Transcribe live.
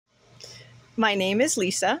my name is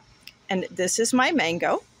Lisa, and this is my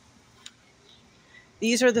mango.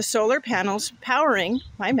 These are the solar panels powering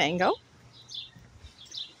my mango.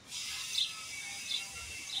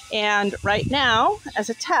 And right now,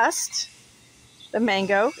 as a test, the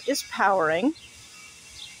mango is powering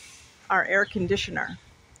our air conditioner.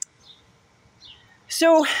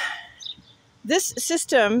 So this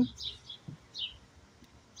system,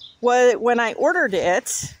 when I ordered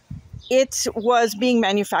it, it was being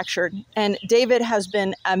manufactured, and David has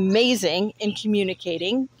been amazing in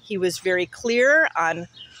communicating. He was very clear on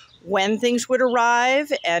when things would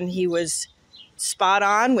arrive, and he was spot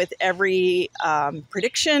on with every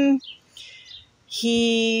prediction.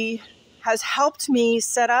 He has helped me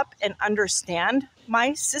set up and understand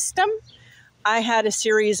my system. I had a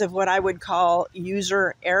series of what I would call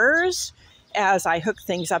user errors as I hooked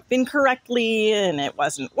things up incorrectly and it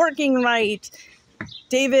wasn't working right.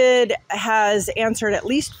 David has answered at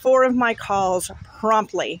least 4 of my calls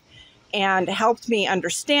promptly and helped me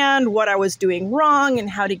understand what I was doing wrong and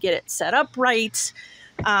how to get it set up right.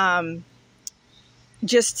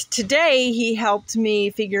 Just today, he helped me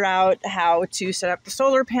figure out how to set up the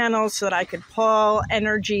solar panels so that I could pull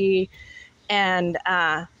energy and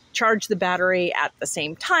charge the battery at the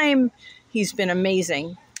same time. He's been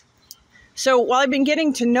amazing. So while I've been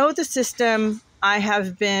getting to know the system, I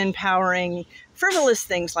have been powering frivolous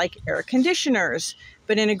things like air conditioners.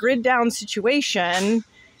 But in a grid down situation,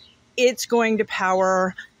 it's going to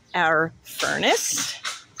power our furnace,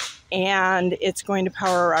 and it's going to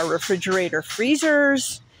power our refrigerator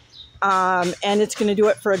freezers, and it's going to do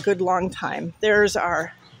it for a good long time. There's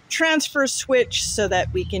our transfer switch so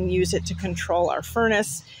that we can use it to control our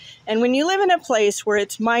furnace. And when you live in a place where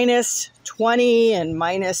it's minus 20 and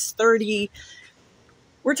minus 30,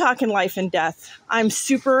 we're talking life and death. I'm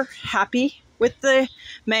super happy with the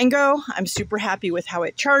mango. I'm super happy with how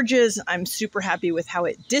it charges. I'm super happy with how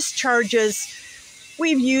it discharges.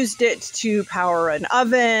 We've used it to power an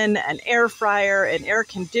oven, an air fryer, an air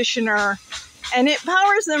conditioner, and it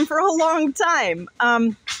powers them for a long time.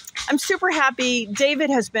 I'm super happy.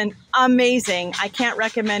 David has been amazing. I can't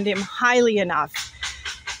recommend him highly enough.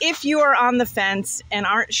 If you are on the fence and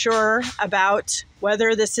aren't sure about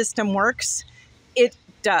whether the system works, it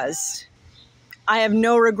does. I have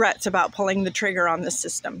no regrets about pulling the trigger on this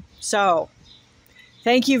system. So,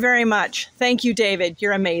 thank you very much. Thank you, David.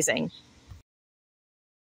 You're amazing.